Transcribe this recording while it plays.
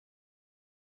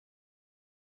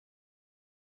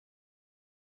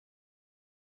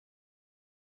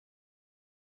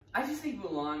I just think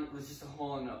Mulan was just a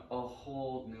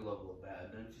whole new level of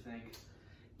bad, don't you think?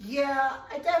 Yeah,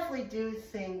 I definitely do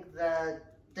think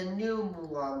that the new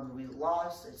Mulan movie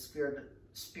lost its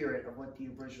spirit of what the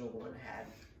original one had.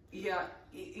 Yeah,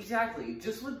 exactly.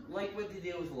 Just like what they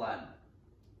did with Aladdin.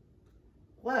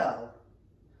 Well,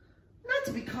 not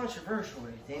to be controversial or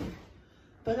anything,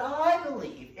 but I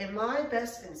believe in my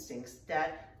best instincts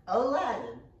that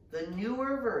Aladdin, the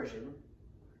newer version,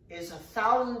 is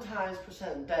 1,000 times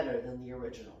 % better than the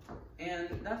original.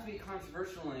 And not to be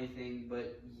controversial or anything,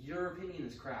 but your opinion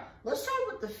is crap. Let's start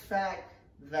with the fact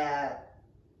that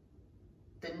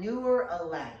the newer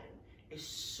Aladdin is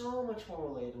so much more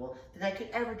relatable than I could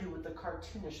ever do with the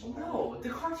cartoonish Aladdin. No, the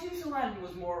cartoonish Aladdin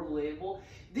was more relatable.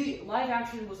 The live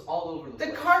action was all over the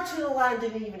place. The cartoon Aladdin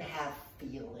didn't even have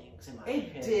feelings, in my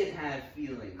opinion. It did have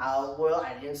feelings. Oh, well,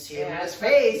 I didn't see him in his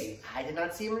face. I did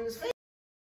not see him in his face.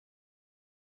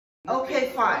 Okay,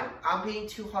 fine. I'm being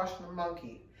too harsh on the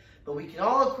monkey. But we can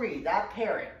all agree that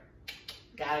parrot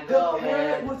gotta go, man. The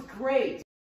parrot was great.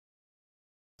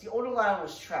 The old Aladdin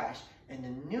was trash, and the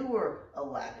newer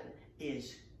Aladdin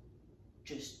is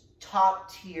just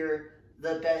top tier,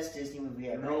 the best Disney movie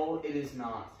ever. No, it is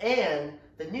not. And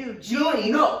the new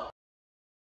Genie. No.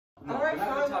 All right, fine.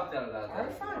 Not talk about that. All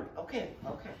right, fine. Okay.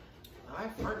 All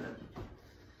right, fine then.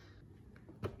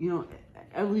 You know,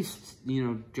 at least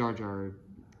Jar Jar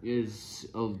is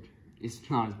it's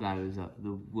not as bad as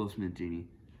the Will Smith Genie.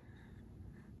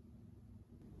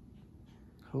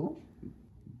 Who?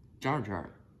 Jar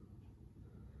Jar.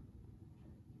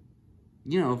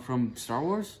 From Star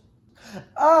Wars?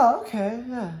 Oh, okay.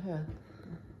 Yeah.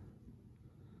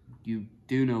 You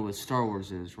do know what Star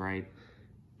Wars is, right?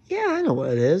 Yeah, I know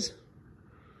what it is.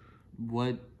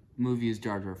 What movie is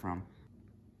Jar Jar from?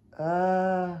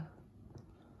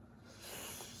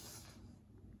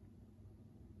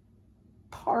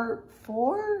 Part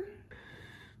 4?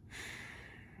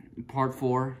 Part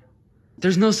 4?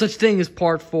 There's no such thing as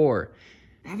Part 4.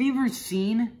 Have you ever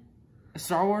seen a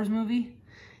Star Wars movie?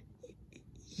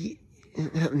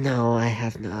 No, I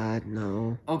have not,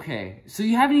 no. Okay, so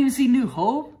you haven't even seen New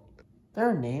Hope? There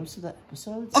are names to the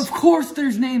episodes? Of course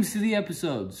there's names to the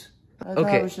episodes. I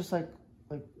thought it was just like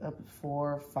episode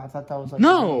 4 or 5. I thought that was like...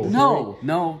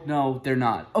 No, they're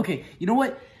not. Okay, you know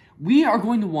what? We are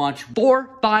going to watch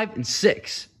 4, 5, and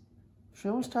 6.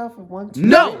 Should we start with 1, 2?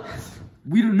 No!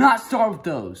 We do not start with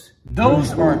those.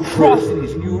 Those are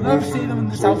atrocities, and you will never see them in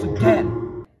this house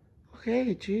again.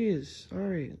 Okay, jeez.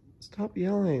 Sorry. Stop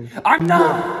yelling. I'm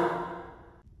not!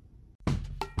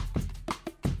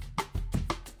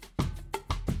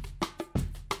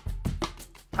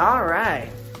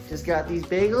 Alright. Just got these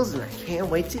bagels, and I can't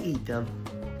wait to eat them.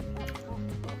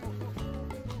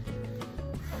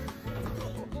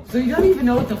 So you don't even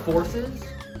know what the Force is?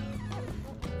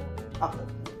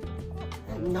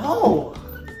 No!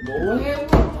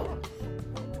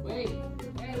 Wait.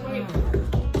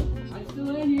 I'm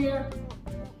still in here.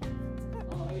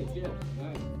 Oh, hey, Jim.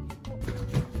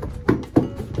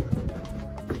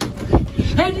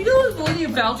 Hey, do you know what's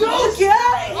Millennium Falcon? Don't get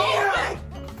out of here!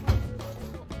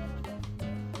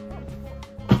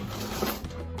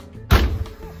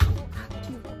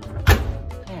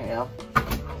 Hey,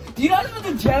 do you not know what the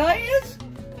Jedi is?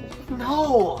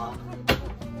 no!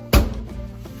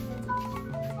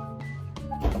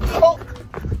 Oh!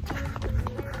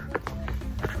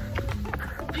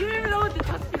 Do you even know what the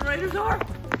Tusken Raiders are?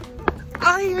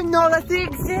 I didn't even know that they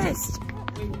exist!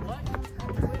 Wait, what?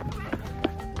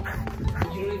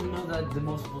 You don't even know that the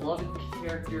most beloved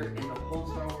character in the whole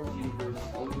Star Wars universe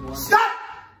is Obi-Wan? Stop!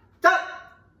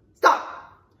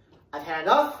 I've had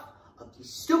enough of these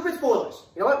stupid spoilers.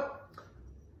 You know what?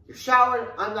 You're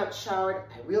showered, I'm not showered.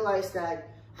 I realize that.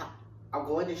 I'm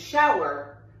going to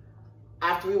shower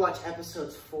after we watch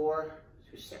episodes 4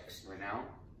 through 6. Right now?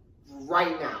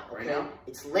 Right now, okay? Right now?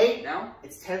 It's late. Now?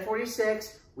 It's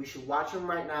 10:46. We should watch them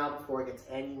right now before it gets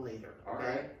any later, okay? All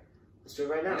right. Let's do it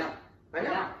right now. Right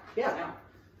now. Yeah. Right now.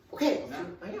 Okay, let's do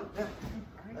it right now. Yeah.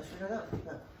 All right. Let's figure it out.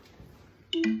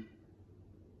 Yeah.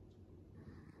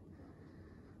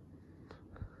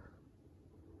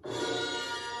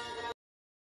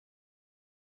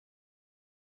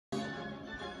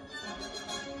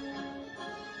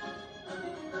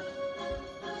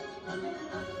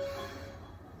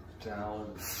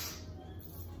 Down.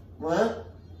 What?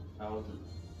 How was it?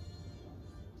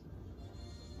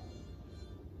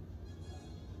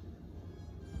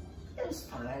 It was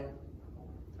fine.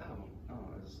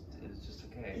 It's just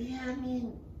okay. Yeah, I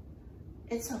mean,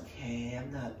 it's okay.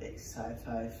 I'm not a big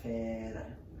sci-fi fan.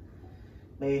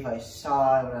 Maybe if I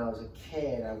saw it when I was a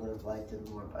kid, I would have liked it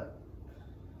more, but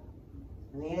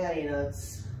yeah,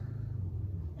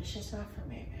 It's just not for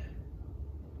me, man.